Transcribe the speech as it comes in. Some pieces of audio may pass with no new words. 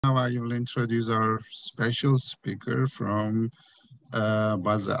Now I will introduce our special speaker from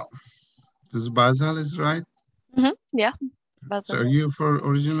Basel. This Basel is right? Yeah, So Basel. are you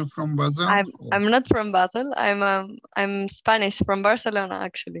originally from Basel? I'm not from Basel. I'm Spanish from Barcelona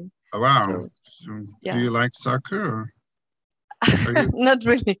actually. Oh, wow. So So do yeah. you like soccer or are you? Not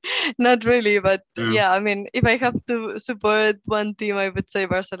really, not really, but Yeah, yeah, I mean, if I have to support one team, I would say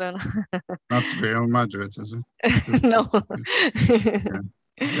Barcelona. not Real Madrid, is it? Just No. yeah.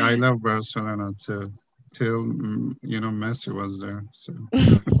 Yeah, I love Barcelona too. Till Messi was there. So,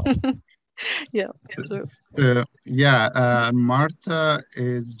 Yeah, so, true. yeah, Marta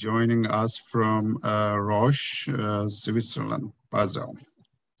is joining us from Roche, Switzerland, Basel.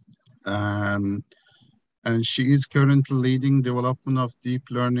 And and she is currently leading development of deep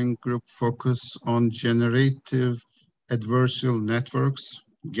learning group focus on generative adversarial networks,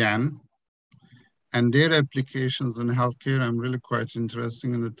 GAN, and their applications in healthcare. I'm really quite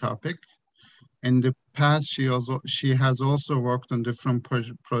interested in the topic. In the past, she has also worked on different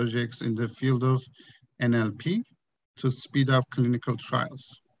projects in the field of NLP to speed up clinical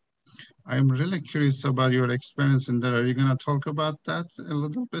trials. I'm really curious about your experience in that. Are you going to talk about that a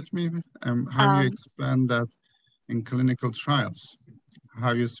little bit, maybe? How you Um, expand that in clinical trials,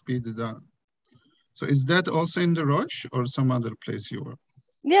 how you speed it up. So is that also in the Roche or some other place you work?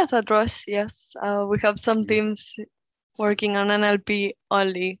 yes, at Roche, yes. We have some teams working on NLP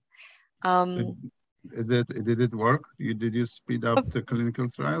only. Did, Um, did it work? Did you speed up of, the clinical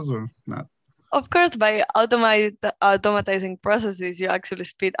trials or not? of course, by automatizing processes, you actually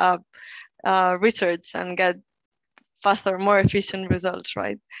speed up research and get faster, more efficient results,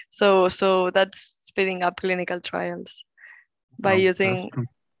 right? So that's speeding up clinical trials by Oh, using,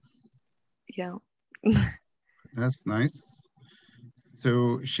 yeah. that's nice.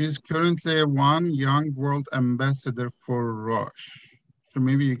 So she's currently a one young world ambassador for Roche. So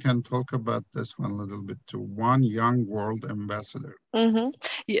maybe you can talk about this one a little bit too. One young world ambassador. Mm-hmm.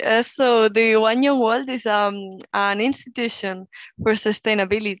 Yes, so the One Young World is an institution for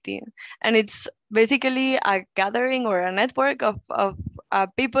sustainability, and it's basically a gathering or a network of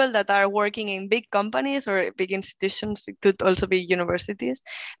people that are working in big companies or big institutions. It could also be universities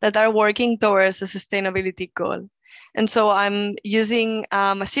that are working towards a sustainability goal. And so I'm using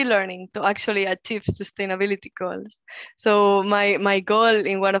machine learning to actually achieve sustainability goals. So my goal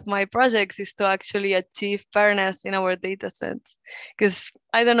in one of my projects is to actually achieve fairness in our data sets, because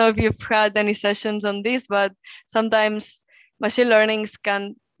I don't know if you've had any sessions on this, but sometimes machine learnings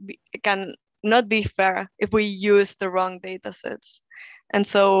can not be fair if we use the wrong data sets. And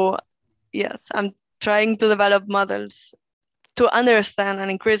so yes, I'm trying to develop models to understand and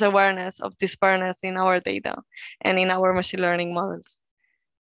increase awareness of this fairness in our data and in our machine learning models.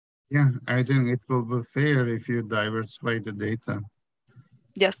 Yeah, I think it will be fair if you diversify the data.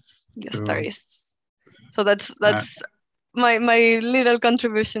 Yes, yes, there So is. So that's uh, that's my little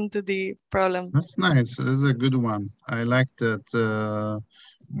contribution to the problem. that's nice. This is a good one. I like that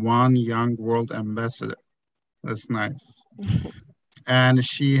one young world ambassador. That's nice. And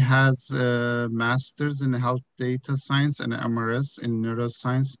she has a master's in health data science and MRS in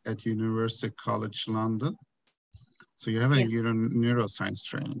neuroscience at University College London. So you have a Yeah. year in neuroscience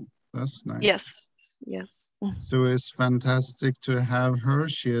training. That's nice. Yes. Yes. So it's fantastic to have her.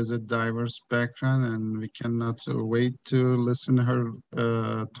 She has a diverse background, and we cannot wait to listen to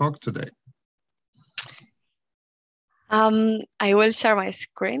her talk today. I will share my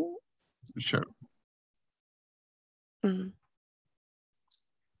screen. Sure. Mm.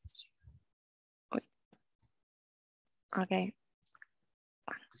 Wait, okay,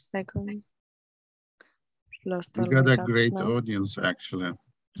 1 second. Lost We all got my a dots great now. audience, actually.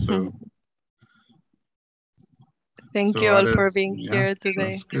 So, Thank so you all for others, being yeah, here that's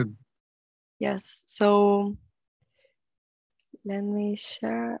today. good. Yes, so let me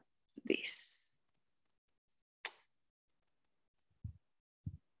share this.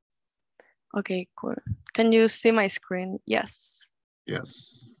 Okay, cool. Can you see my screen? Yes.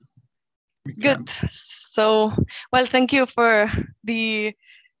 Yes, we Good. can. So, well, thank you for the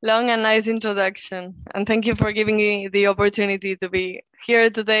long and nice introduction. And thank you for giving me the opportunity to be here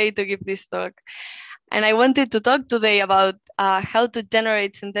today to give this talk. And I wanted to talk today about how to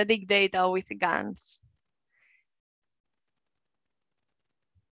generate synthetic data with GANs.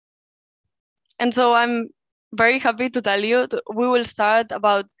 And so I'm very happy to tell you we will start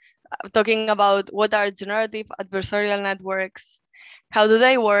about talking about what are generative adversarial networks, how do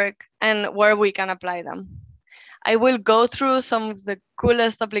they work, and where we can apply them. I will go through some of the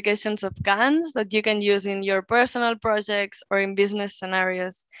coolest applications of GANs that you can use in your personal projects or in business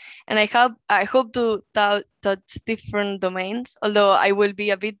scenarios. And I hope to touch different domains, although I will be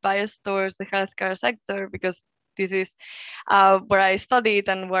a bit biased towards the healthcare sector because this is where I studied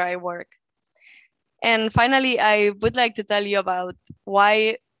and where I work. And finally, I would like to tell you about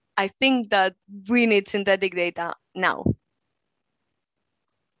why I think that we need synthetic data now.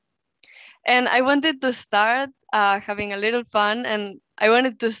 And I wanted to start having a little fun, and I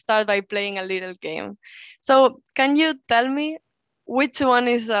wanted to start by playing a little game. So, can you tell me which one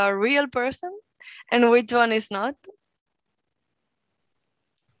is a real person and which one is not?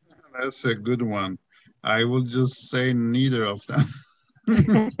 That's a good one. I will just say neither of them.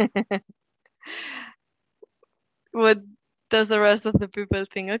 What does the rest of the people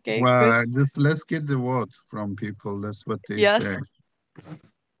think? Okay, good. Well, just let's get the vote from people. That's what they Yes. say.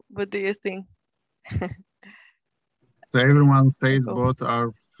 What do you think? So everyone I says hope. both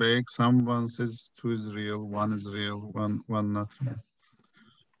are fake. Someone says two is real, one not.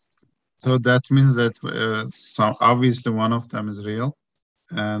 So that means that so obviously one of them is real,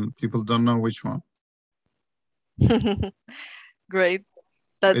 and people don't know which one. Great.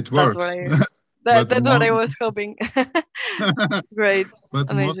 It That's what works, but that's what I was hoping. Great.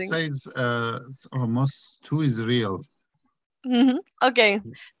 but most Amazing. says or most two is real. Okay.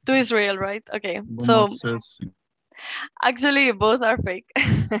 Two is real, right? Okay. But So most says actually both are fake.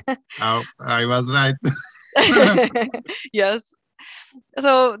 oh, I was right. Yes.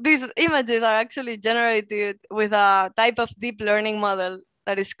 So these images are actually generated with a type of deep learning model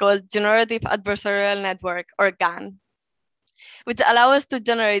that is called Generative Adversarial Network, or GAN, which allow us to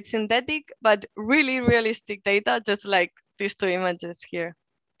generate synthetic but really realistic data, just like these two images here.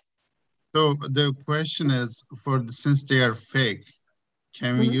 So the question is, since they are fake,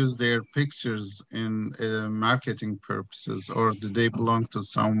 can we Mhm. use their pictures in marketing purposes, or do they belong to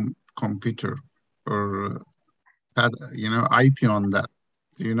some computer or had IP on that?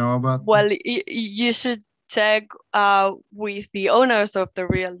 Do you know about that? Well, you should check with the owners of the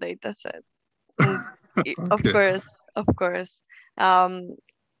real data set. And of Okay. course, of course, um,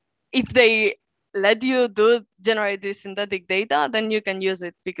 if they let you do generate this synthetic data, then you can use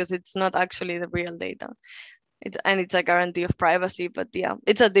it because it's not actually the real data. And it's a guarantee of privacy. But yeah,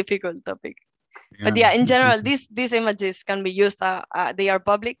 it's a difficult topic. But Yeah. yeah, in general, these images can be used. They are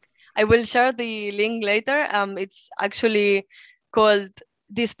public. I will share the link later. It's actually called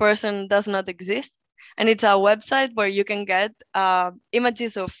 "This Person Does Not Exist," and it's a website where you can get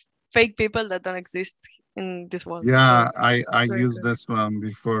images of fake people that don't exist in this world. Yeah, So I very used good. this one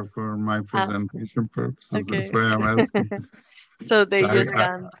before for my Ah, presentation purposes. That's okay. why I'm asking. So they So use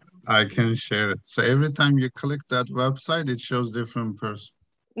GAN. I can share it. So every time you click that website, it shows different person.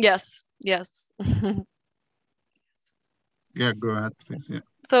 Yes, yes. Yeah, go ahead, please. Yeah.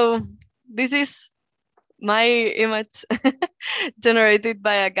 So this is my image generated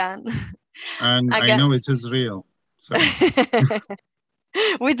by a GAN. And I Again, know it is real. So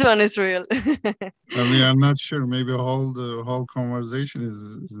which one is real? I mean, I'm not sure. Maybe the whole conversation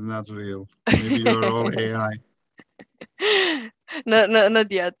is not real. Maybe you're all AI. No, no,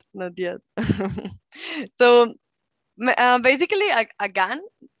 not yet, not yet. So basically, a GAN,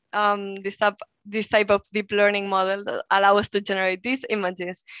 this type of deep learning model that allow us to generate these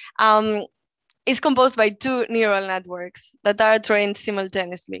images, is composed by two neural networks that are trained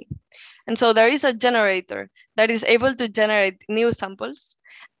simultaneously. And so there is a generator that is able to generate new samples,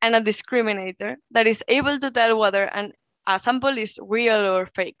 and a discriminator that is able to tell whether a sample is real or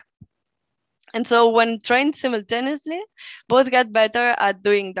fake. And so when trained simultaneously, both get better at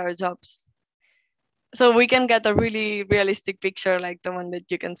doing their jobs. So we can get a really realistic picture like the one that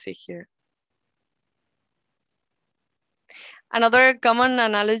you can see here. Another common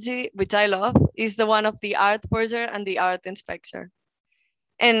analogy, which I love, is the one of the art forger and the art inspector.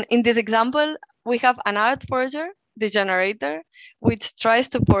 And in this example, we have an art forger, the generator, which tries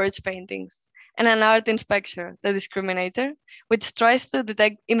to forge paintings, and an art inspector, the discriminator, which tries to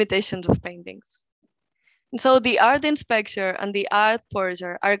detect imitations of paintings. So the art inspector and the art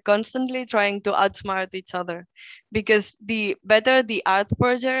forger are constantly trying to outsmart each other, because the better the art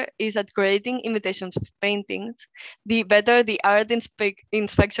forger is at creating imitations of paintings, the better the art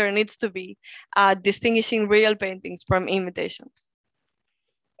inspector needs to be at distinguishing real paintings from imitations.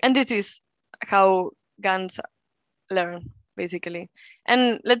 And this is how GANs learn, basically.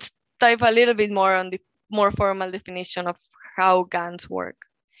 And let's dive a little bit more on the more formal definition of how GANs work.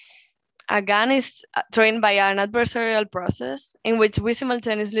 A GAN is trained by an adversarial process in which we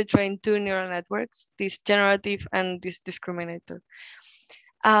simultaneously train two neural networks, this generative and this discriminator.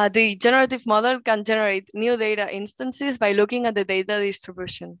 The generative model can generate new data instances by looking at the data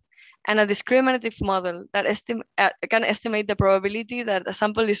distribution, and a discriminative model that can estimate the probability that a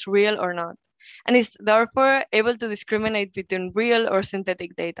sample is real or not, and is therefore able to discriminate between real or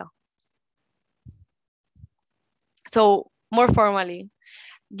synthetic data. So more formally,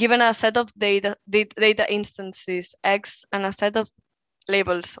 given a set of data instances X and a set of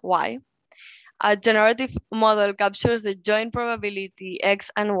labels Y, a generative model captures the joint probability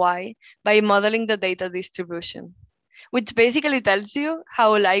X and Y by modeling the data distribution, which basically tells you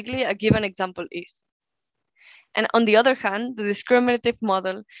how likely a given example is. And on the other hand, the discriminative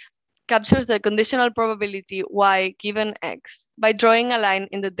model captures the conditional probability Y given X by drawing a line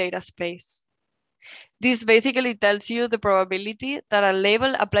in the data space. This basically tells you the probability that a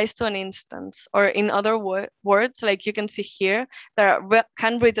label applies to an instance, or in other words, like you can see here, that a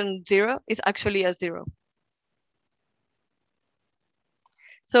handwritten 0 is actually a 0.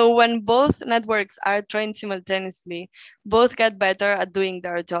 So when both networks are trained simultaneously, both get better at doing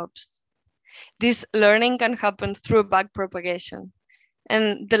their jobs. This learning can happen through backpropagation.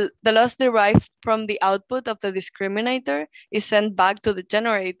 And the loss derived from the output of the discriminator is sent back to the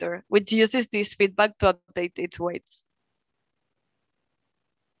generator, which uses this feedback to update its weights.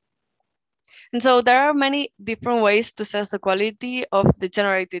 And so there are many different ways to assess the quality of the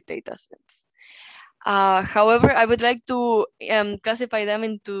generated datasets. However, I would like to classify them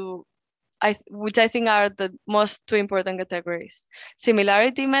into which I think are the most two important categories: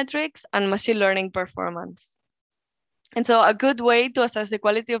 similarity metrics and machine learning performance. And so a good way to assess the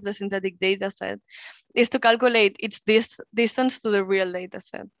quality of the synthetic dataset is to calculate its distance to the real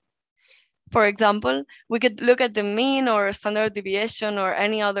dataset. For example, we could look at the mean or standard deviation or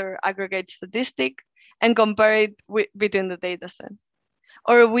any other aggregate statistic and compare it between the datasets.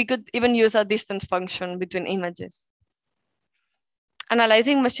 Or we could even use a distance function between images.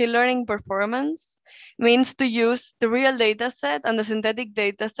 Analyzing machine learning performance means to use the real dataset and the synthetic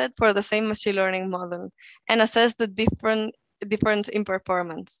dataset for the same machine learning model and assess the difference in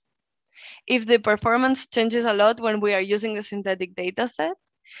performance. If the performance changes a lot when we are using the synthetic dataset,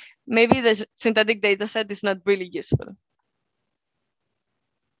 maybe the synthetic dataset is not really useful.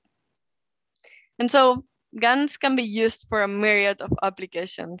 And so GANs can be used for a myriad of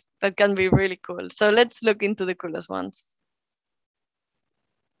applications that can be really cool. So let's look into the coolest ones.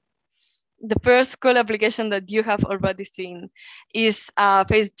 The first cool application that you have already seen is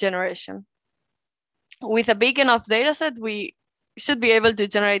face generation. With a big enough dataset, we should be able to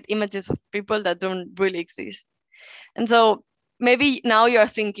generate images of people that don't really exist. And so maybe now you're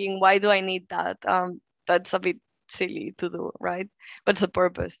thinking, why do I need that? That's a bit silly to do, right? What's the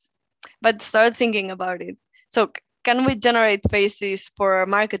purpose? But start thinking about it. So can we generate faces for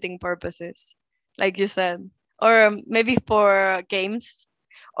marketing purposes, like you said, or maybe for games,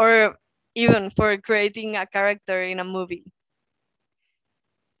 or even for creating a character in a movie?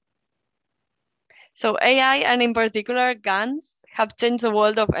 So AI, and in particular GANs, have changed the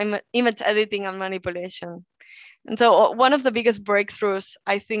world of image editing and manipulation. And so one of the biggest breakthroughs,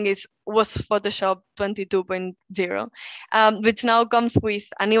 I think, was Photoshop 22.0, which now comes with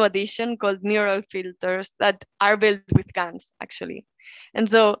a new addition called neural filters that are built with GANs, actually. And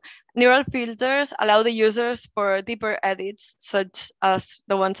so neural filters allow the users for deeper edits, such as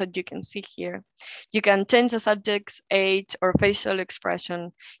the ones that you can see here. You can change the subject's age or facial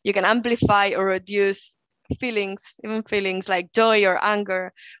expression. You can amplify or reduce feelings, even feelings like joy or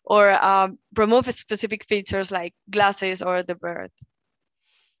anger, or remove specific features like glasses or the bird.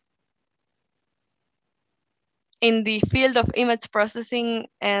 In the field of image processing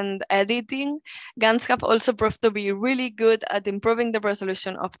and editing, GANs have also proved to be really good at improving the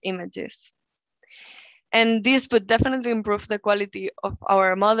resolution of images. And this would definitely improve the quality of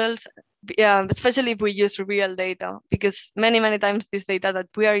our models, especially if we use real data, because many times this data that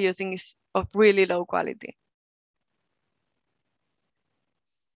we are using is of really low quality.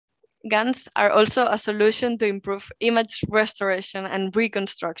 GANs are also a solution to improve image restoration and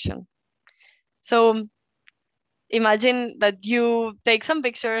reconstruction. So imagine that you take some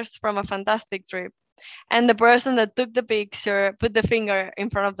pictures from a fantastic trip, and the person that took the picture put the finger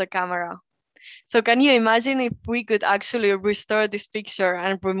in front of the camera. So can you imagine if we could actually restore this picture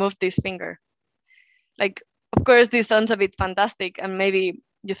and remove this finger? Like, of course, this sounds a bit fantastic, and maybe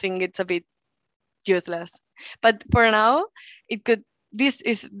you think it's a bit useless. But for now, this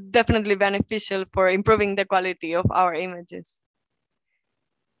is definitely beneficial for improving the quality of our images.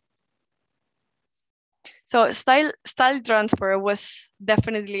 So style transfer was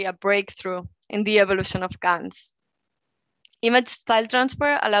definitely a breakthrough in the evolution of GANs. Image style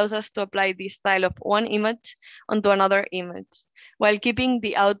transfer allows us to apply the style of one image onto another image while keeping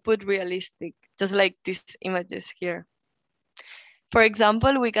the output realistic, just like these images here. For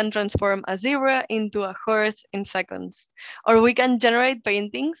example, we can transform a zebra into a horse in seconds, or we can generate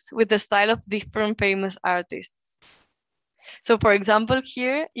paintings with the style of different famous artists. So for example,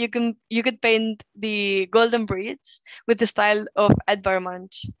 here you could paint the Golden Bridge with the style of Edvard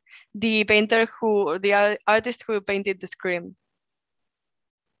Munch, the painter who, the artist who painted the Scream.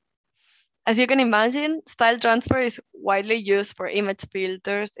 As you can imagine, style transfer is widely used for image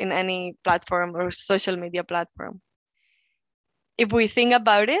filters in any platform or social media platform. If we think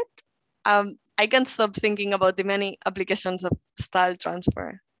about it, I can't stop thinking about the many applications of style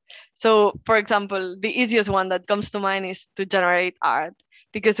transfer. So, for example, the easiest one that comes to mind is to generate art,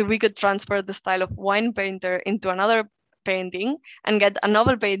 because we could transfer the style of one painter into another painting and get a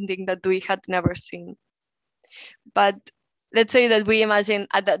novel painting that we had never seen. But let's say that we imagine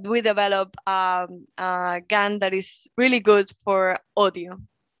that we develop a GAN that is really good for audio.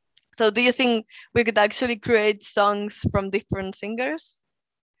 So do you think we could actually create songs from different singers?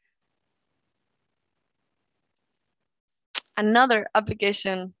 Another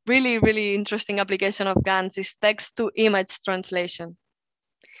application, really interesting application of GANs is text to image translation.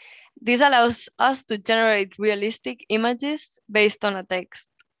 This allows us to generate realistic images based on a text.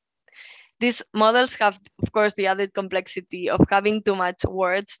 These models have, of course, the added complexity of having to match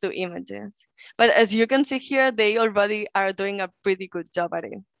words to images. But as you can see here, they already are doing a pretty good job at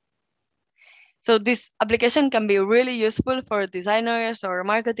it. So this application can be really useful for designers or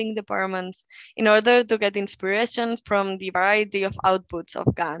marketing departments in order to get inspiration from the variety of outputs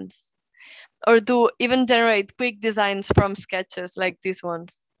of GANs, or to even generate quick designs from sketches like these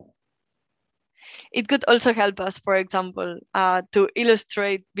ones. It could also help us, for example, to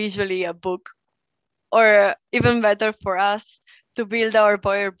illustrate visually a book, or even better for us, to build our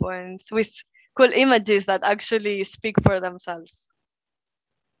PowerPoints with cool images that actually speak for themselves.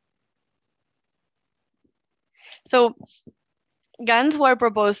 So GANs were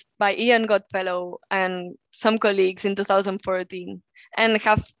proposed by Ian Goodfellow and some colleagues in 2014 and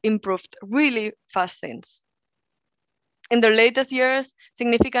have improved really fast since. In the latest years,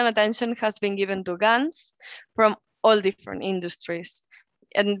 significant attention has been given to GANs from all different industries.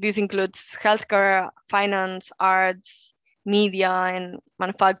 And this includes healthcare, finance, arts, media, and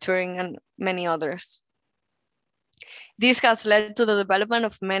manufacturing, and many others. This has led to the development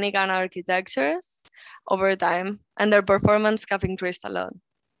of many GAN architectures over time, and their performance have increased a lot.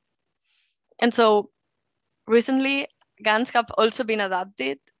 And so recently, GANs have also been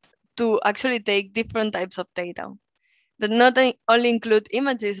adapted to actually take different types of data that not only include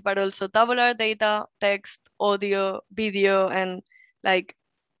images, but also tabular data, text, audio, video, and like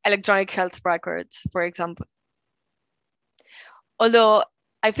electronic health records, for example. Although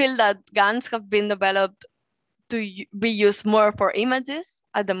I feel that GANs have been developed to be used more for images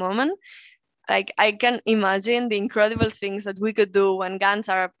at the moment, like I can imagine the incredible things that we could do when GANs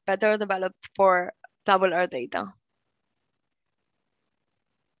are better developed for tabular data.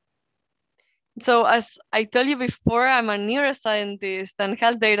 So as I told you before, I'm a neuroscientist and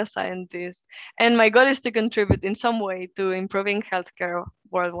health data scientist, and my goal is to contribute in some way to improving healthcare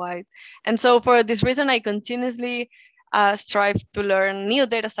worldwide. And so for this reason, I continuously strive to learn new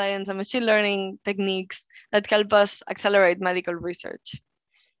data science and machine learning techniques that help us accelerate medical research.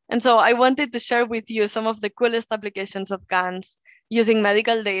 And so I wanted to share with you some of the coolest applications of GANs using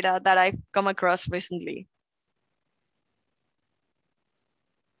medical data that I've come across recently.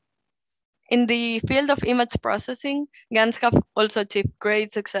 In the field of image processing, GANs have also achieved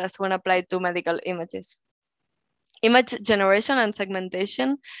great success when applied to medical images. Image generation and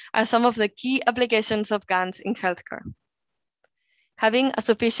segmentation are some of the key applications of GANs in healthcare. Having a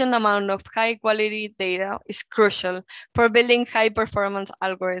sufficient amount of high quality data is crucial for building high performance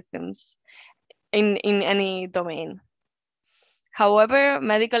algorithms in any domain. However,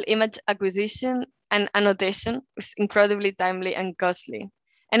 medical image acquisition and annotation is incredibly timely and costly,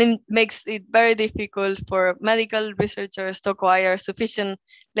 and it makes it very difficult for medical researchers to acquire sufficient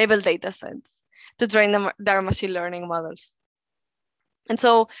label data sets to train their machine learning models. And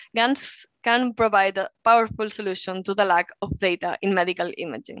so GANs can provide a powerful solution to the lack of data in medical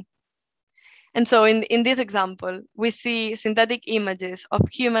imaging. And so in this example, we see synthetic images of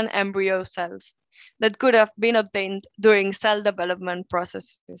human embryo cells that could have been obtained during cell development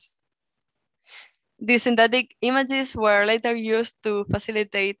processes. These synthetic images were later used to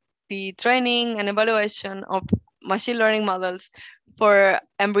facilitate the training and evaluation of machine learning models for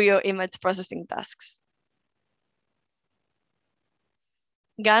embryo image processing tasks.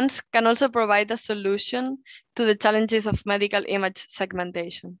 GANs can also provide a solution to the challenges of medical image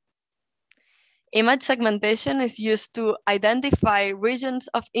segmentation. Image segmentation is used to identify regions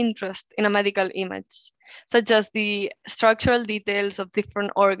of interest in a medical image, such as the structural details of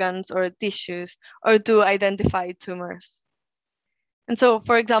different organs or tissues, or to identify tumors. And so,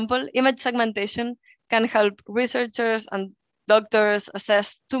 for example, image segmentation can help researchers and doctors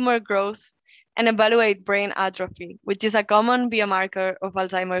assess tumor growth and evaluate brain atrophy, which is a common biomarker of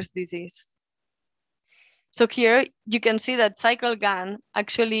Alzheimer's disease. So here you can see that cycle GAN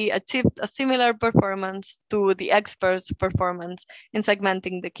actually achieved a similar performance to the expert's performance in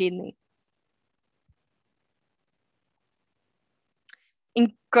segmenting the kidney.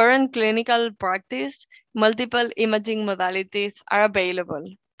 In current clinical practice, multiple imaging modalities are available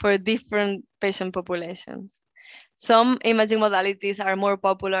for different patient populations. Some imaging modalities are more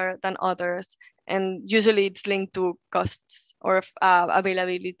popular than others, and usually it's linked to costs or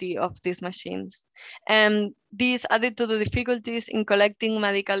availability of these machines. And this, added to the difficulties in collecting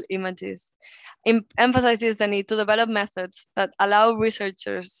medical images, emphasizes the need to develop methods that allow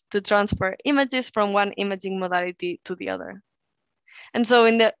researchers to transfer images from one imaging modality to the other. And so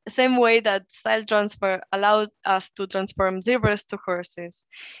in the same way that style transfer allowed us to transform zebras to horses,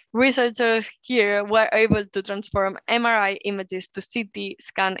 researchers here were able to transform MRI images to CT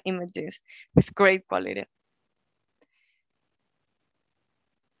scan images with great quality.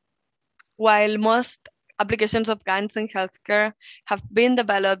 While most applications of GANs in healthcare have been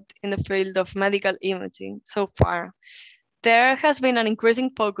developed in the field of medical imaging so far, there has been an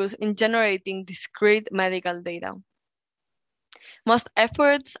increasing focus in generating discrete medical data. Most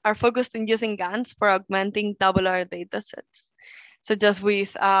efforts are focused in using GANs for augmenting tabular datasets, such as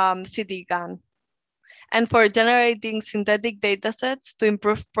with CT GAN, and for generating synthetic datasets to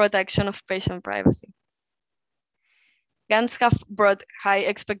improve protection of patient privacy. GANs have brought high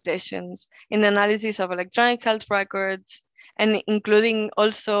expectations in the analysis of electronic health records, and including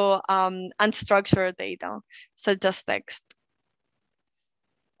also unstructured data, such as text.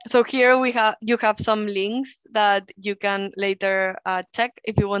 So here you have some links that you can later check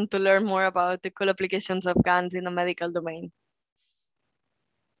if you want to learn more about the cool applications of GANs in the medical domain.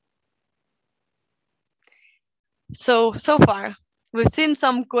 So far, we've seen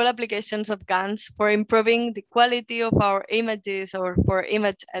some cool applications of GANs for improving the quality of our images or for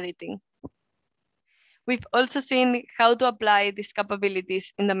image editing. We've also seen how to apply these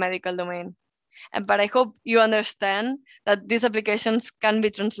capabilities in the medical domain. But I hope you understand that these applications can be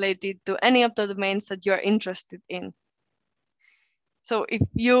translated to any of the domains that you're interested in. So if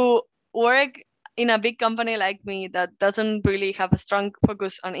you work in a big company like me that doesn't really have a strong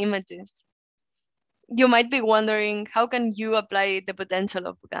focus on images, you might be wondering, how can you apply the potential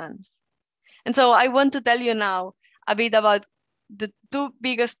of GANs? And so I want to tell you now a bit about the two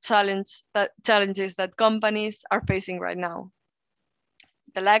biggest challenges that companies are facing right now: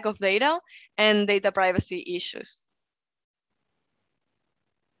 the lack of data and data privacy issues.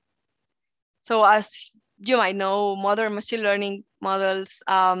 So as you might know, modern machine learning models,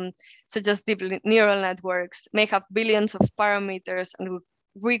 such as deep neural networks, may have billions of parameters and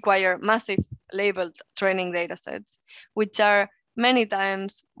require massive labeled training datasets, which are many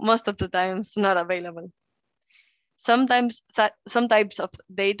times, most of the times, not available. Sometimes some types of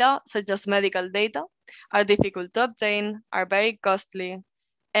data, such as medical data, are difficult to obtain, are very costly,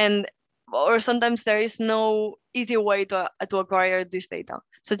 or sometimes there is no easy way to acquire this data,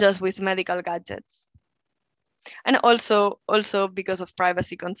 such as with medical gadgets. And also because of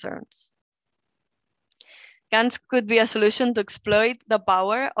privacy concerns. GANs could be a solution to exploit the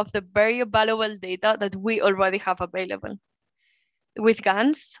power of the very valuable data that we already have available. With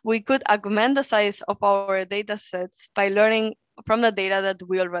GANs, we could augment the size of our data sets by learning from the data that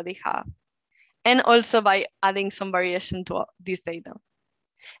we already have, and also by adding some variation to this data.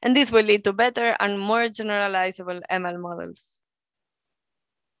 And this will lead to better and more generalizable ML models.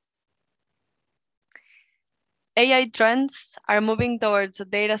 AI trends are moving towards a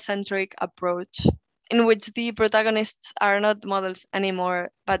data-centric approach in which the protagonists are not models anymore,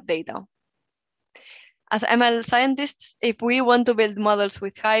 but data. As ML scientists, if we want to build models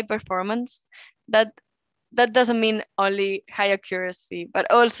with high performance, that doesn't mean only high accuracy, but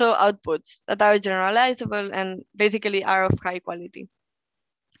also outputs that are generalizable and basically are of high quality.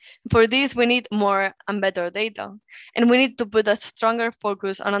 For this, we need more and better data, and we need to put a stronger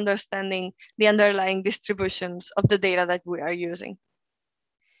focus on understanding the underlying distributions of the data that we are using.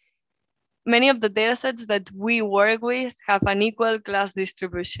 Many of the datasets that we work with have unequal class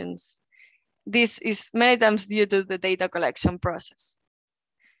distributions. This is many times due to the data collection process.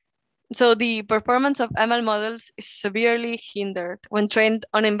 So the performance of ML models is severely hindered when trained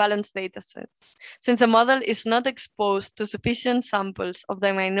on imbalanced datasets, since the model is not exposed to sufficient samples of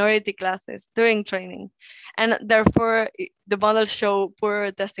the minority classes during training, and therefore the models show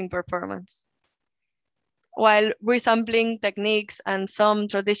poor testing performance. While resampling techniques and some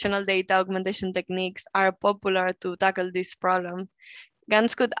traditional data augmentation techniques are popular to tackle this problem,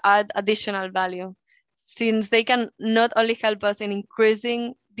 GANs could add additional value, since they can not only help us in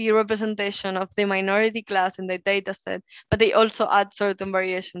increasing the representation of the minority class in the dataset, but they also add certain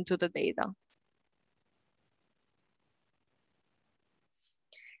variation to the data.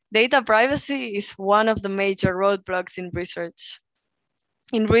 Data privacy is one of the major roadblocks in research.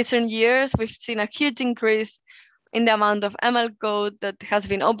 In recent years, we've seen a huge increase in the amount of ML code that has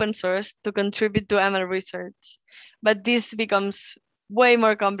been open sourced to contribute to ML research. But this becomes way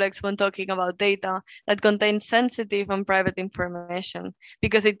more complex when talking about data that contains sensitive and private information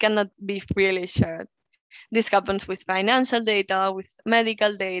because it cannot be freely shared. This happens with financial data, with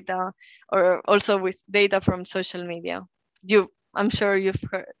medical data, or also with data from social media. I'm sure you've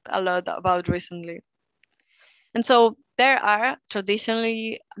heard a lot about recently. And so there are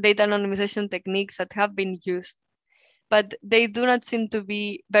traditionally data anonymization techniques that have been used, but they do not seem to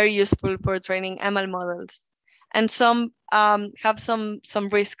be very useful for training ML models. And some have some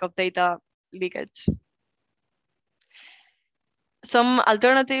risk of data leakage. Some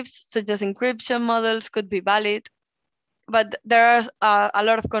alternatives, such as encryption models, could be valid, but there are a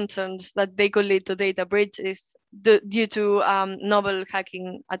lot of concerns that they could lead to data breaches due to novel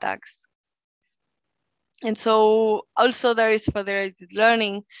hacking attacks. And so also there is federated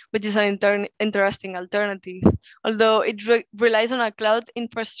learning, which is an interesting alternative. Although it relies on a cloud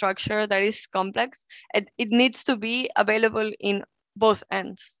infrastructure that is complex, it needs to be available in both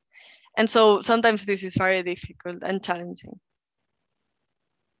ends. And so sometimes this is very difficult and challenging.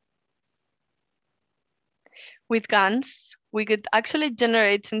 With GANs, we could actually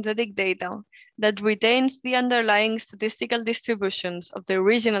generate synthetic data that retains the underlying statistical distributions of the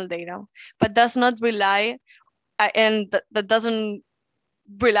original data, but does not rely and that doesn't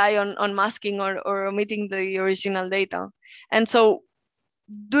rely on masking or omitting the original data. And so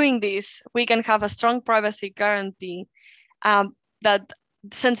doing this, we can have a strong privacy guarantee that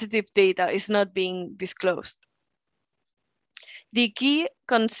sensitive data is not being disclosed. The key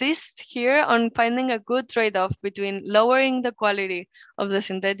consists here on finding a good trade-off between lowering the quality of the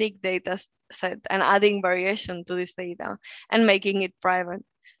synthetic data set and adding variation to this data and making it private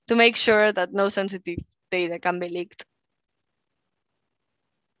to make sure that no sensitive data can be leaked.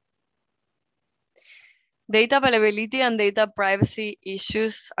 Data availability and data privacy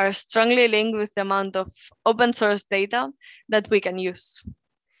issues are strongly linked with the amount of open source data that we can use.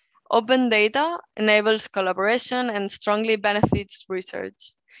 Open data enables collaboration and strongly benefits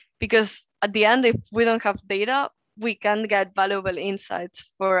research because at the end, if we don't have data, we can't get valuable insights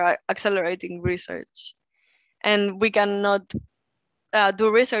for accelerating research. And we cannot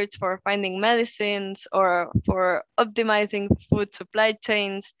do research for finding medicines or for optimizing food supply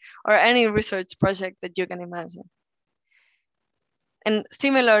chains or any research project that you can imagine. And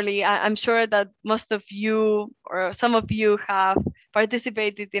similarly, I'm sure that most of you or some of you have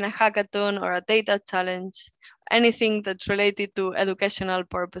participated in a hackathon or a data challenge, anything that's related to educational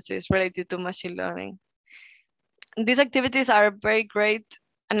purposes related to machine learning. These activities are a very great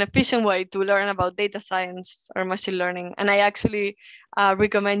and efficient way to learn about data science or machine learning. And I actually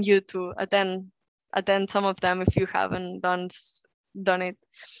recommend you to attend some of them if you haven't done it.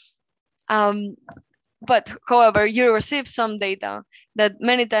 But however, you receive some data that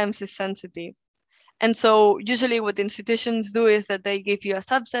many times is sensitive. And so usually what institutions do is that they give you a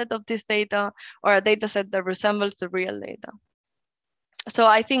subset of this data or a data set that resembles the real data. So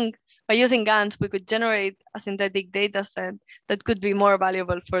I think by using GANs, we could generate a synthetic data set that could be more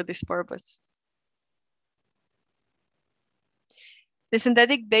valuable for this purpose. The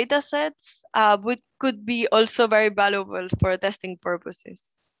synthetic data sets could be also very valuable for testing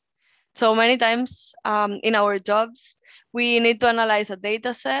purposes. So many times in our jobs, we need to analyze a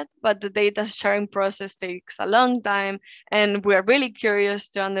data set, but the data sharing process takes a long time. And we are really curious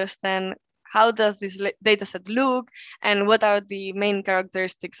to understand how does this data set look and what are the main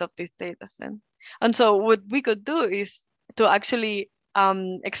characteristics of this data set. And so what we could do is to actually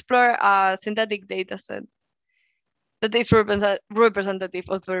explore a synthetic data set that is representative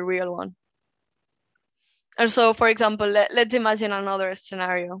of the real one. And so, for example, let's imagine another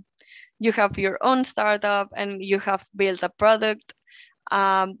scenario. You have your own startup and you have built a product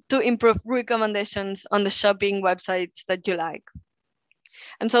to improve recommendations on the shopping websites that you like.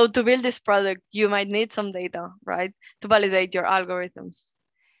 And so to build this product, you might need some data, right, to validate your algorithms.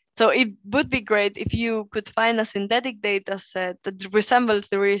 So it would be great if you could find a synthetic data set that resembles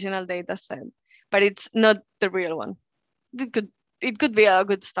the original data set, but it's not the real one. It could be a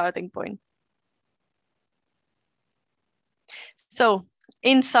good starting point. So,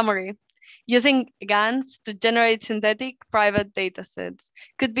 in summary, using GANs to generate synthetic private datasets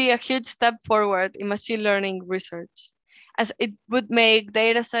could be a huge step forward in machine learning research, as it would make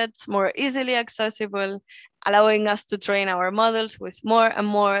datasets more easily accessible, allowing us to train our models with more and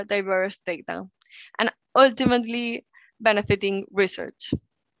more diverse data, and ultimately benefiting research.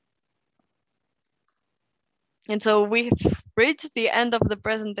 And so we've reached the end of the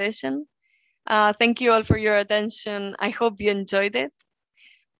presentation. Thank you all for your attention. I hope you enjoyed it.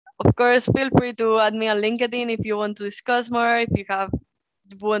 Of course, feel free to add me on LinkedIn if you want to discuss more, if you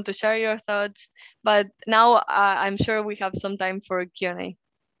want to share your thoughts. But now I'm sure we have some time for Q&A.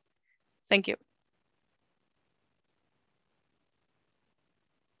 Thank you.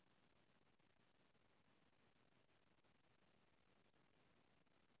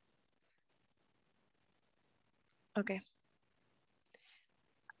 Okay.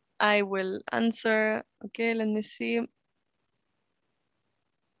 I will answer. Okay, let me see.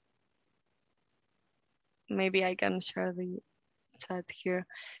 Maybe I can share the chat here.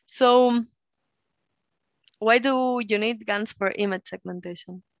 So why do you need GANs for image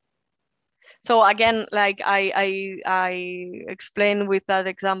segmentation? So again, like I explained with that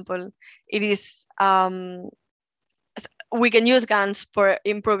example, it is we can use GANs for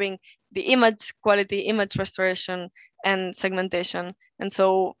improving the image quality, image restoration, and segmentation. And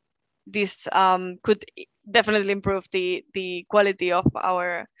so this could definitely improve the quality of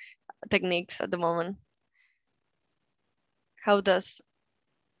our techniques at the moment. How does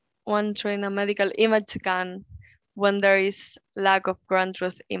one train a medical image scan when there is lack of ground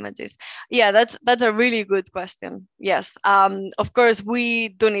truth images? Yeah, that's a really good question. Yes, of course we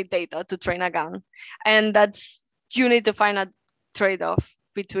do need data to train a GAN, and that's you need to find a trade-off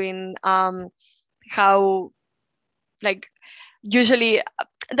between how like usually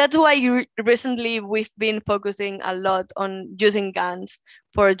that's why recently we've been focusing a lot on using GANs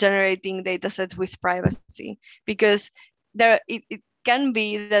for generating datasets with privacy, because it can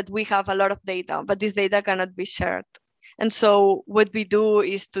be that we have a lot of data, but this data cannot be shared. And so what we do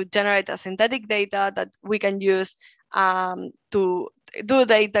is to generate a synthetic data that we can use to do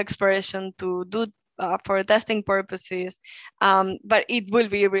data exploration, to do for testing purposes, but it will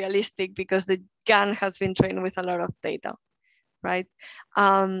be realistic because the GAN has been trained with a lot of data, right?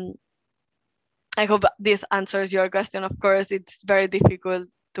 Um, I hope this answers your question. Of course, it's very difficult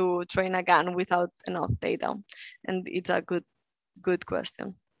to train a GAN without enough data, and it's a good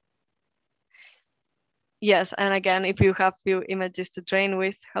question. Yes, and again, if you have few images to train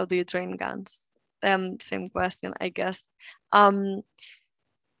with, how do you train GANs? Same question, I guess.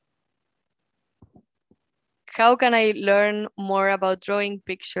 How can I learn more about drawing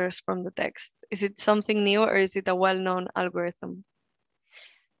pictures from the text? Is it something new or is it a well-known algorithm?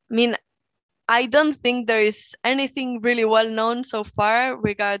 I mean, I don't think there is anything really well known so far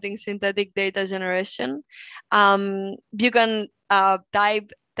regarding synthetic data generation. You can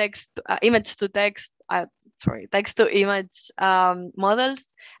type image to text, text to image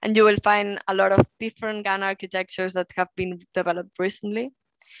models, and you will find a lot of different GAN architectures that have been developed recently.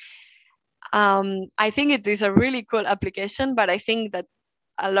 I think it is a really cool application, but I think that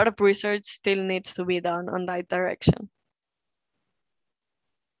a lot of research still needs to be done on that direction.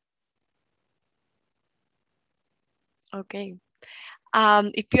 Okay.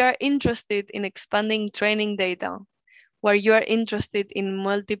 If you are interested in expanding training data, where you are interested in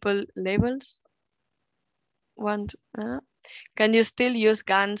multiple labels, can you still use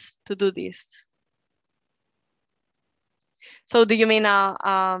GANs to do this? So do you mean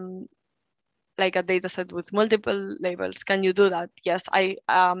like a data set with multiple labels? Can you do that? Yes,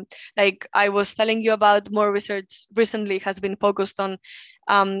 like I was telling you about, more research recently has been focused on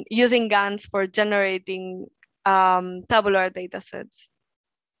using GANs for generating tabular data sets.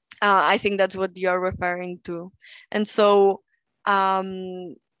 I think that's what you're referring to. And so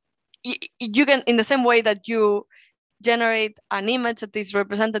you can, in the same way that you generate an image that is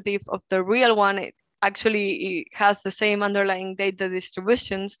representative of the real one, it actually has the same underlying data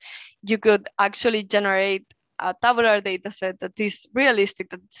distributions, you could actually generate a tabular data set that is realistic,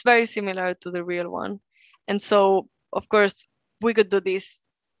 that's very similar to the real one. And so, of course, we could do this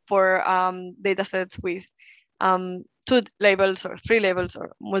for data sets with 2 labels or 3 labels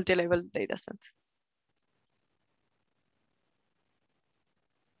or multi-label data sets.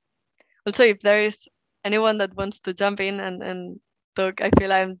 Also, if there is anyone that wants to jump in and talk, I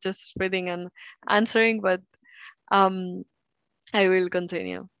feel I'm just reading and answering, but I will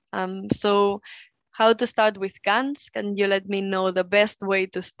continue. So how to start with GANs? Can you let me know the best way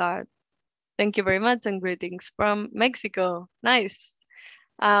to start? Thank you very much and greetings from Mexico. Nice.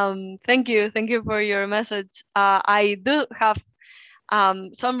 Thank you for your message. I do have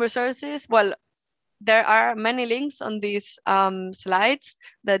some resources. Well, there are many links on these slides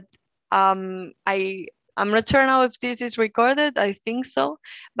that I'm not sure now if this is recorded. I think so,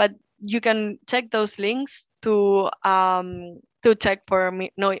 but you can check those links to check for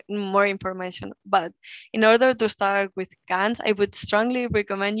me no more information. But in order to start with GANs, I would strongly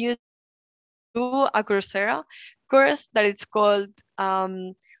recommend you to do a Coursera course that it's called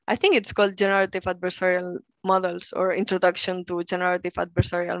I think it's called Generative Adversarial Models or Introduction to Generative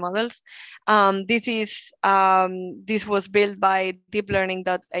Adversarial Models. This was built by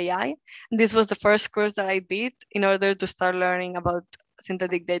deeplearning.ai. This was the first course that I did in order to start learning about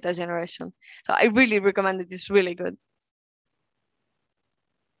synthetic data generation. So I really recommend it. It's really good.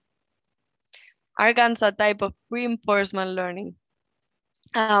 Are GANs a type of reinforcement learning?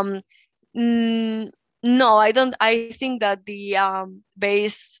 Um, mm, no, I don't. I think that the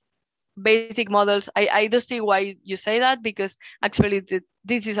basic models, I do see why you say that, because actually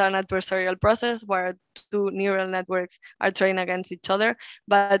this is an adversarial process where two neural networks are trained against each other.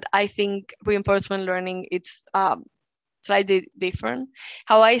 But I think reinforcement learning, it's slightly different.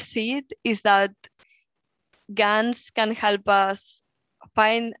 How I see it is that GANs can help us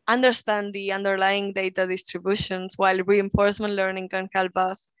understand the underlying data distributions, while reinforcement learning can help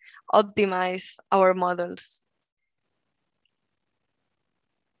us optimize our models.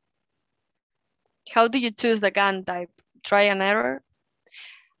 How do you choose the GAN type? Try and error.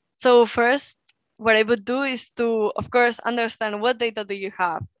 So first, what I would do is to, of course, understand what data do you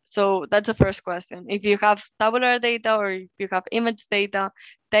have. So that's the first question. If you have tabular data or if you have image data,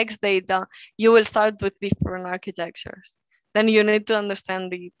 text data, you will start with different architectures. Then you need to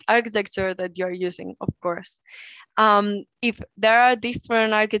understand the architecture that you're using, of course. If there are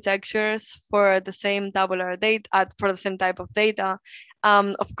different architectures for the same tabular data, for the same type of data,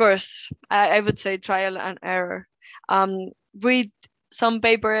 of course, I would say trial and error. Read some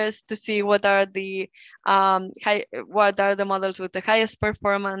papers to see what are the models with the highest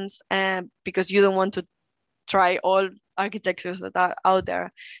performance, because you don't want to try all architectures that are out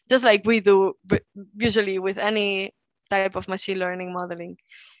there, just like we do usually with any type of machine learning modeling,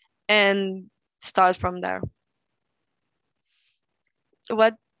 and start from there.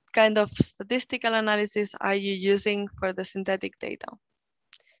 What kind of statistical analysis are you using for the synthetic data?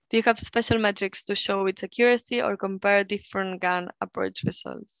 Do you have special metrics to show its accuracy or compare different GAN approach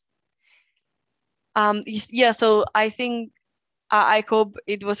results? Yeah, so I think, I hope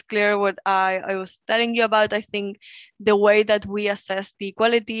it was clear what I was telling you about. I think the way that we assess the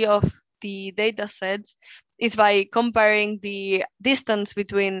quality of the data sets is by comparing the distance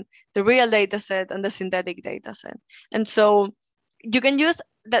between the real data set and the synthetic data set. And so you can use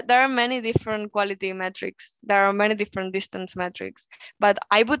that. There are many different quality metrics, there are many different distance metrics, but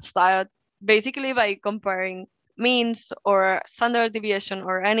I would start basically by comparing means or standard deviation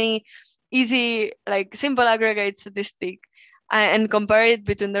or any easy, like simple aggregate statistic, and compare it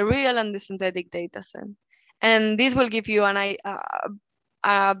between the real and the synthetic data set. And this will give you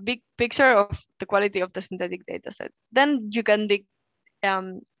a big picture of the quality of the synthetic data set. Then you can dig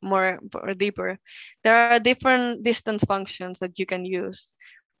more or deeper. There are different distance functions that you can use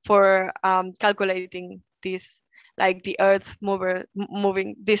for calculating this, like the Earth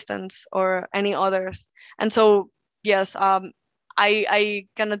moving distance or any others. And so, yes, I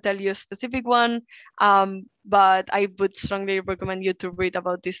cannot tell you a specific one, but I would strongly recommend you to read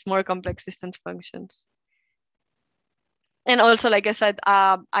about these more complex distance functions. And also, like I said,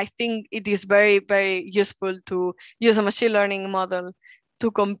 I think it is very, very useful to use a machine learning model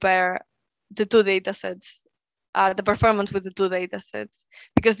to compare the two data sets, the performance with the two data sets,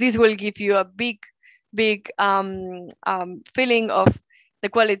 because this will give you a big feeling of the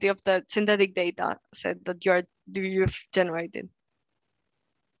quality of the synthetic data set that you've generated.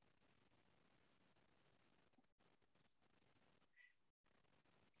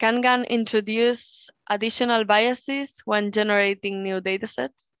 Can GAN introduce additional biases when generating new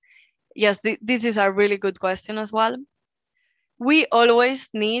datasets? Yes, this is a really good question as well. We always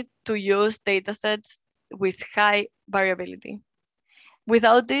need to use datasets with high variability.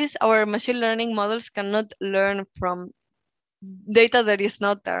 Without this, our machine learning models cannot learn from data that is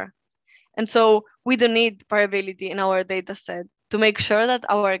not there. And so we do need variability in our dataset to make sure that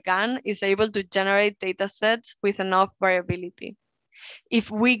our GAN is able to generate datasets with enough variability. If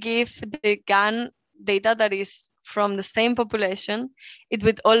we give the GAN data that is from the same population, it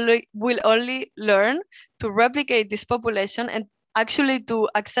will only learn to replicate this population and actually to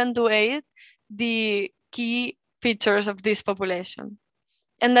accentuate the key features of this population.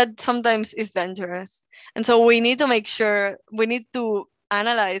 And that sometimes is dangerous. And so we need to make sure, we need to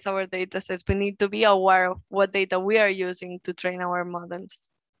analyze our data sets. We need to be aware of what data we are using to train our models.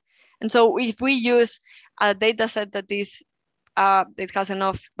 And so if we use a data set that that has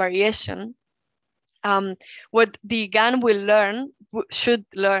enough variation, what the GAN will should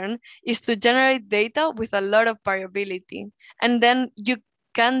learn, is to generate data with a lot of variability. And then you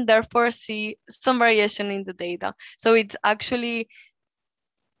can therefore see some variation in the data. So it's actually,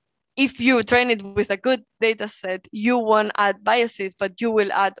 if you train it with a good data set, you won't add biases, but you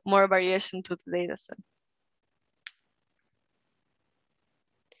will add more variation to the data set.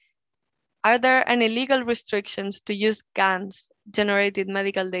 Are there any legal restrictions to use GANs, generated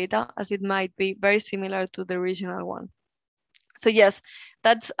medical data, as it might be very similar to the original one? So yes,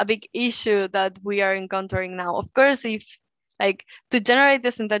 that's a big issue that we are encountering now. Of course, if like to generate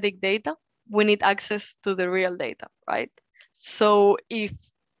the synthetic data, we need access to the real data, right? So if,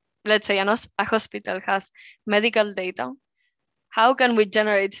 let's say, a hospital has medical data, how can we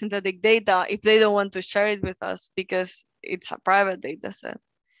generate synthetic data if they don't want to share it with us because it's a private data set?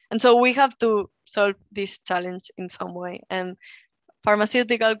 And so we have to solve this challenge in some way. And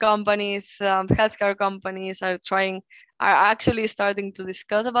pharmaceutical companies, healthcare companies are actually starting to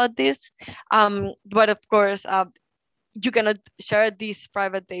discuss about this. But of course, you cannot share this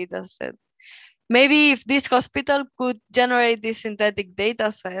private data set. Maybe if this hospital could generate this synthetic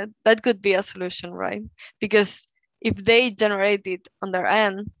data set, that could be a solution, right? Because if they generate it on their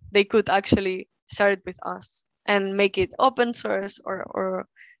end, they could actually share it with us and make it open source or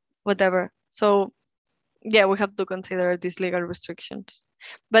whatever. So yeah, we have to consider these legal restrictions.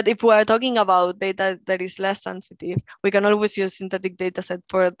 But if we are talking about data that is less sensitive, we can always use synthetic datasets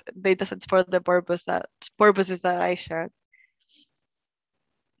for the purposes that I shared.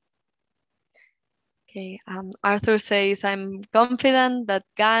 Okay, Arthur says, I'm confident that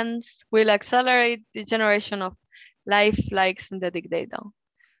GANs will accelerate the generation of lifelike synthetic data.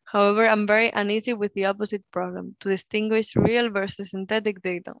 However, I'm very uneasy with the opposite problem, to distinguish real versus synthetic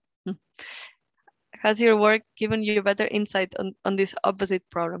data. Has your work given you better insight on this opposite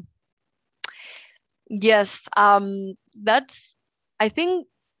problem? Yes, that's, I think,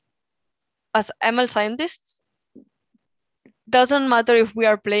 as ML scientists, doesn't matter if we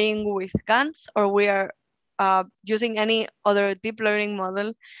are playing with GANs or we are using any other deep learning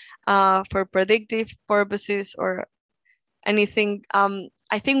model for predictive purposes or anything.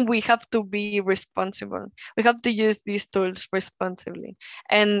 I think we have to be responsible. We have to use these tools responsibly.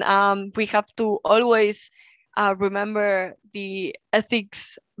 And we have to always remember the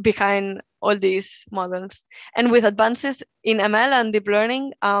ethics behind all these models. And with advances in ML and deep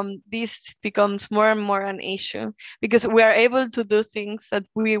learning, this becomes more and more an issue because we are able to do things that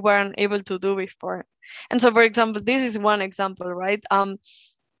we weren't able to do before. And so, for example, this is one example, right?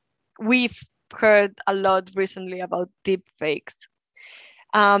 We've heard a lot recently about deep fakes.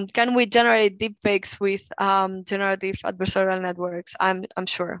 Can we generate deep fakes with generative adversarial networks? I'm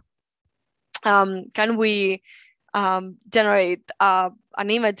sure. Can we generate an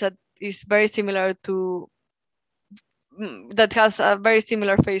image that is very similar to, that has a very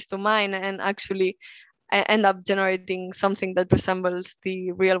similar face to mine and actually end up generating something that resembles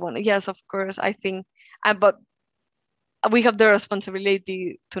the real one? Yes, of course, I think, but we have the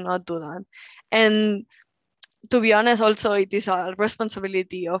responsibility to not do that. And to be honest, also it is a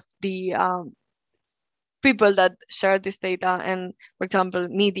responsibility of the people that share this data and, for example,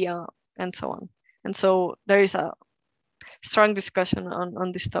 media and so on. And so there is a strong discussion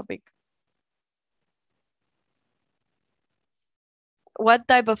on this topic. What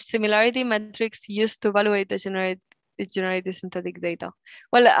type of similarity metrics used to evaluate the generated synthetic data?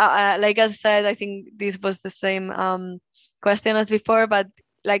 Well, like I said, I think this was the same question as before, but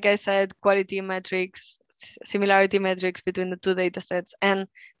like I said, quality metrics, similarity metrics between the two data sets, and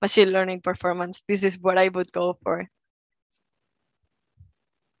machine learning performance. This is what I would go for.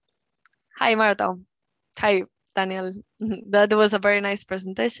 Hi, Marta. Hi, Daniel. That was a very nice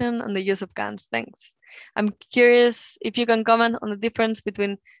presentation on the use of GANs. Thanks. I'm curious if you can comment on the difference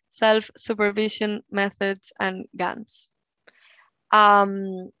between self-supervision methods and GANs.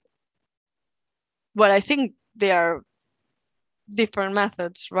 Well, I think they are different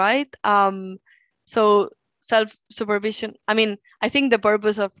methods, right? So self-supervision, I mean, I think the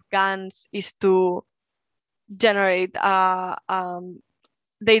purpose of GANs is to generate a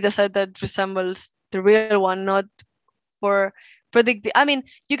data set that resembles the real one, not for predicting. I mean,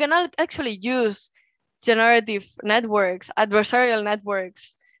 you cannot actually use generative networks, adversarial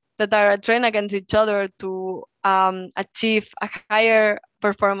networks that are trained against each other to achieve a higher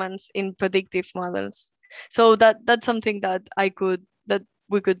performance in predictive models. So that's something that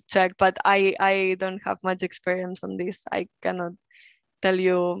we could check, but I don't have much experience on this. I cannot tell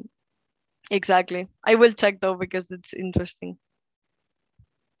you exactly. I will check though because it's interesting.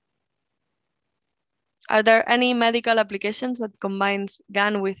 Are there any medical applications that combines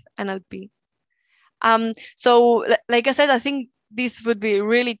GAN with NLP? So like I said, I think this would be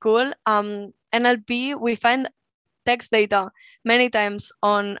really cool. NLP, we find text data many times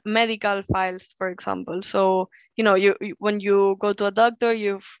on medical files, for example. So you when you go to a doctor,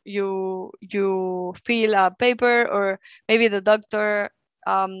 you fill a paper, or maybe the doctor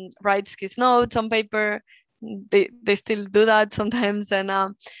writes his notes on paper. They still do that sometimes,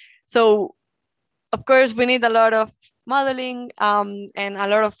 and so of course we need a lot of modeling and a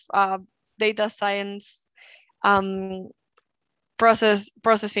lot of data science um,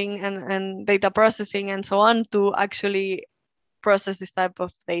 processing and data processing and so on to actually process this type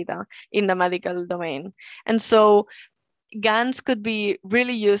of data in the medical domain. And so GANs could be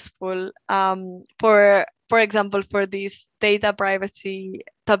really useful for example, for this data privacy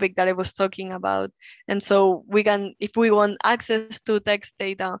topic that I was talking about. And so we can, if we want access to text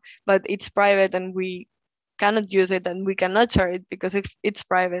data, but it's private and we cannot use it and we cannot share it because if it's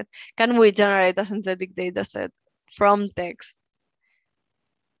private, can we generate a synthetic data set from text?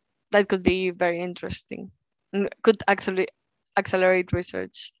 That could be very interesting and could actually accelerate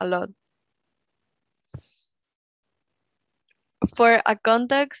research a lot. For a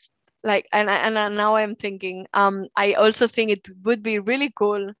context, like, and now I'm thinking, I also think it would be really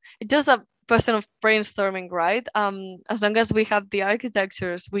cool. It's just a person of brainstorming, right? As long as we have the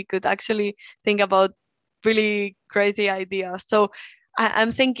architectures, we could actually think about really crazy ideas. So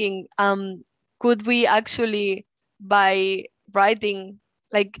I'm thinking, could we actually, by writing,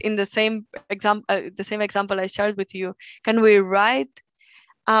 like in the same example I shared with you, can we write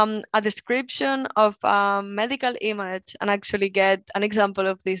a description of a medical image and actually get an example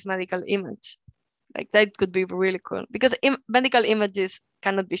of this medical image? Like that could be really cool because medical images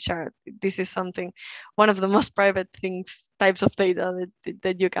cannot be shared. This is something, one of the most private things, types of data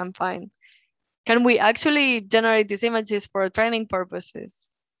that you can find. Can we actually generate these images for training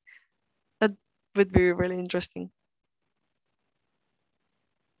purposes? That would be really interesting.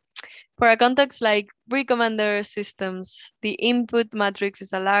 For a context like recommender systems, the input matrix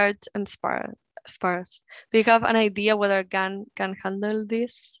is a large and sparse. Do you have an idea whether GAN can handle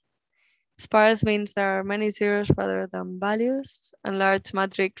this? Sparse means there are many zeros rather than values, and large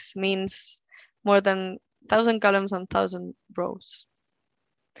matrix means more than 1,000 columns and 1,000 rows.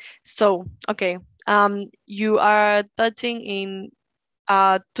 So, okay, you are touching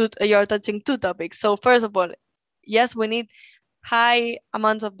two topics. So first of all, yes, we need high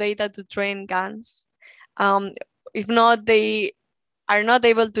amounts of data to train GANs. If not, they are not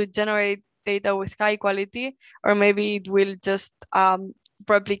able to generate data with high quality, or maybe it will just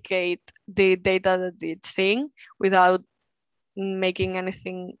replicate the data that it's seeing without making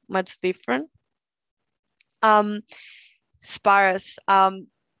anything much different. Sparse,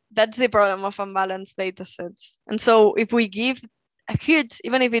 that's the problem of unbalanced data sets. And so if we give a huge,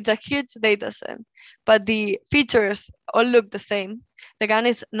 even if it's a huge data set, but the features all look the same, the GAN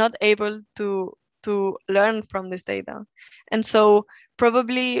is not able to learn from this data. And so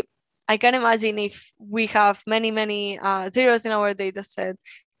probably I can imagine if we have many zeros in our data set,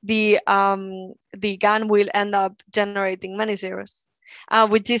 the GAN will end up generating many zeros,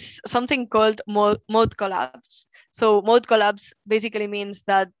 which is something called mode collapse. So mode collapse basically means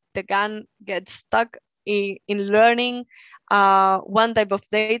that the GAN gets stuck in learning one type of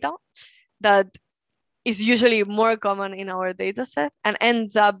data that is usually more common in our data set and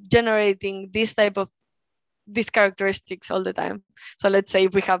ends up generating this type of these characteristics all the time. So let's say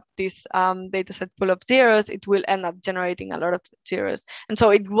if we have this data set full of zeros, it will end up generating a lot of zeros. And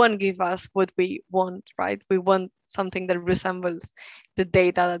so it won't give us what we want, right? We want something that resembles the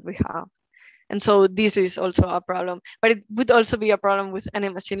data that we have. And so this is also a problem, but it would also be a problem with any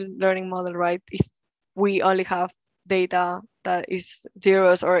machine learning model, right? If we only have data that is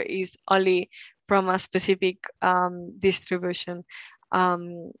zeros or is only from a specific distribution,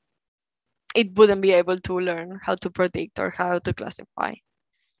 it wouldn't be able to learn how to predict or how to classify.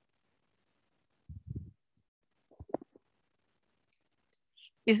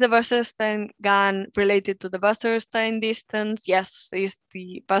 Is the Wasserstein GAN related to the Wasserstein distance? Yes, is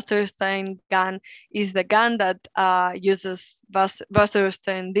the Wasserstein GAN is the GAN that uses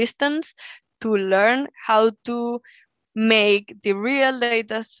Wasserstein distance to learn how to make the real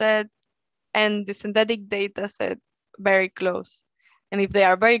data set and the synthetic data set very close. And if they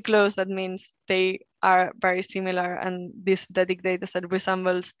are very close, that means they are very similar, and this synthetic data set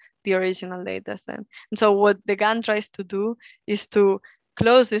resembles the original data set. And so what the GAN tries to do is to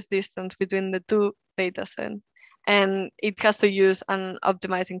close this distance between the two data sets, and it has to use an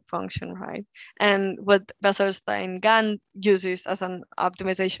optimizing function, right? And what Wasserstein GAN uses as an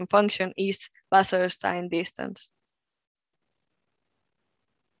optimization function is Wasserstein distance.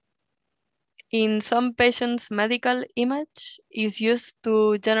 In some patients, medical image is used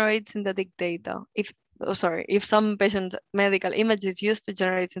to generate synthetic data. If some patient's medical image is used to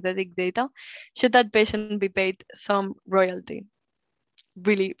generate synthetic data, should that patient be paid some royalty?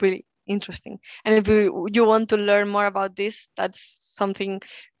 Really, really interesting. And if you want to learn more about this, that's something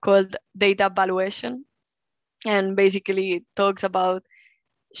called data valuation. And basically it talks about,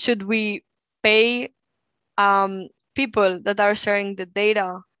 should we pay people that are sharing the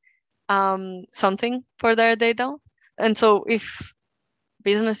data something for their data? And so if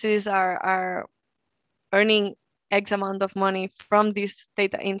businesses are earning X amount of money from these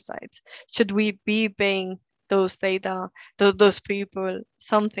data insights, should we be paying those data, those people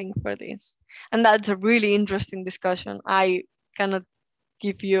something for this? And that's a really interesting discussion. I cannot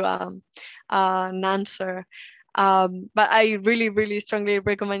give you an answer, but I really, really strongly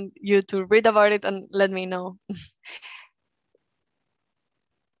recommend you to read about it and let me know.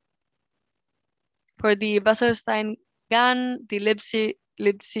 For the Wasserstein GAN, the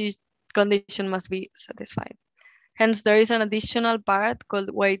Lipschitz condition must be satisfied. Hence, there is an additional part called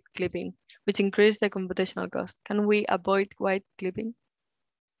weight clipping, which increases the computational cost. Can we avoid weight clipping?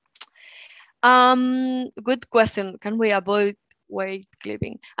 Good question. Can we avoid weight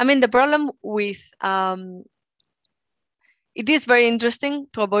clipping? I mean, the problem with it is very interesting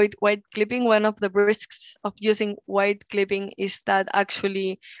to avoid weight clipping. One of the risks of using weight clipping is that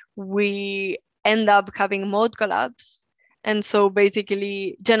actually we end up having mode collapse. And so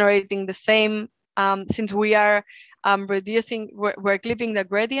basically generating the same, since we are we're clipping the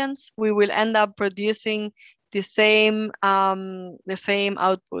gradients, we will end up producing the same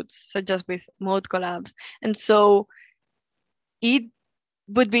outputs, such as with mode collapse. And so it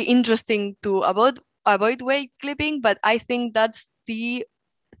would be interesting to avoid weight clipping, but I think that's the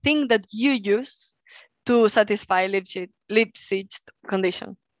thing that you use to satisfy Lipschitz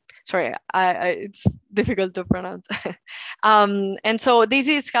condition. Sorry, it's difficult to pronounce. And so this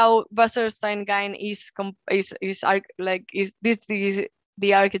is how Wasserstein GAN is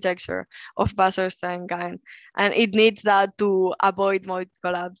the architecture of Wasserstein GAN, and it needs that to avoid mode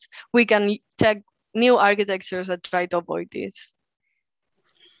collapse. We can check new architectures that try to avoid this.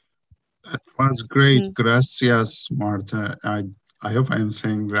 That was great. Gracias, Marta. I hope I'm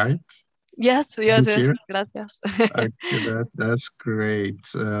saying right. Yes, Thank you. gracias. Okay, that's great.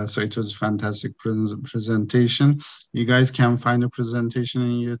 So it was fantastic presentation. You guys can find the presentation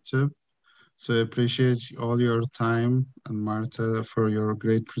on YouTube. So I appreciate all your time, and Marta, for your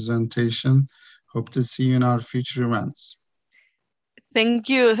great presentation. Hope to see you in our future events. Thank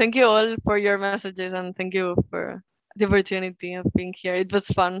you all for your messages, and thank you for the opportunity of being here. It was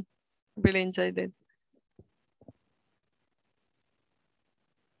fun. Really enjoyed it.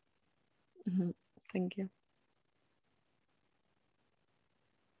 Thank you.